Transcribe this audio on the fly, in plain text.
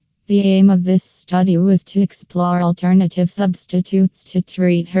The aim of this study was to explore alternative substitutes to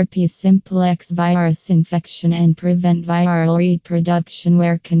treat herpes simplex virus infection and prevent viral reproduction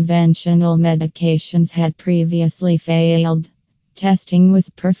where conventional medications had previously failed. Testing was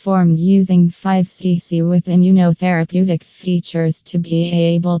performed using 5cc with immunotherapeutic features to be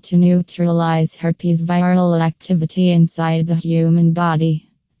able to neutralize herpes viral activity inside the human body.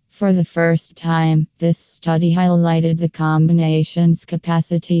 For the first time, this study highlighted the combination's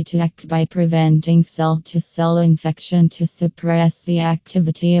capacity to act by preventing cell-to-cell infection to suppress the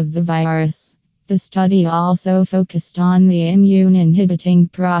activity of the virus. The study also focused on the immune-inhibiting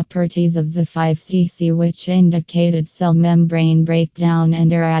properties of the 5cc, which indicated cell membrane breakdown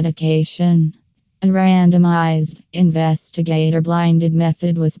and eradication. A randomized, investigator-blinded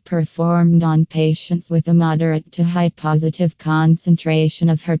method was performed on patients with a moderate to high positive concentration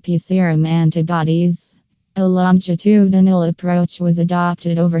of herpes serum antibodies. A longitudinal approach was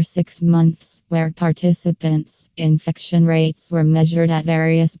adopted over 6 months, where participants' infection rates were measured at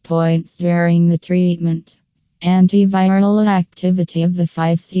various points during the treatment. Antiviral activity of the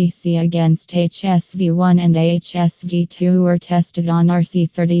 5cc against HSV1 and HSV2 were tested on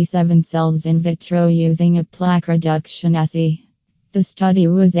RC37 cells in vitro using a plaque reduction assay. The study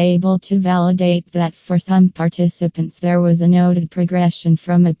was able to validate that for some participants there was a noted progression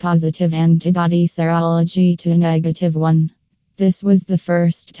from a positive antibody serology to a negative one. This was the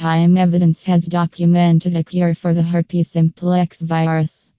first time evidence has documented a cure for the herpes simplex virus.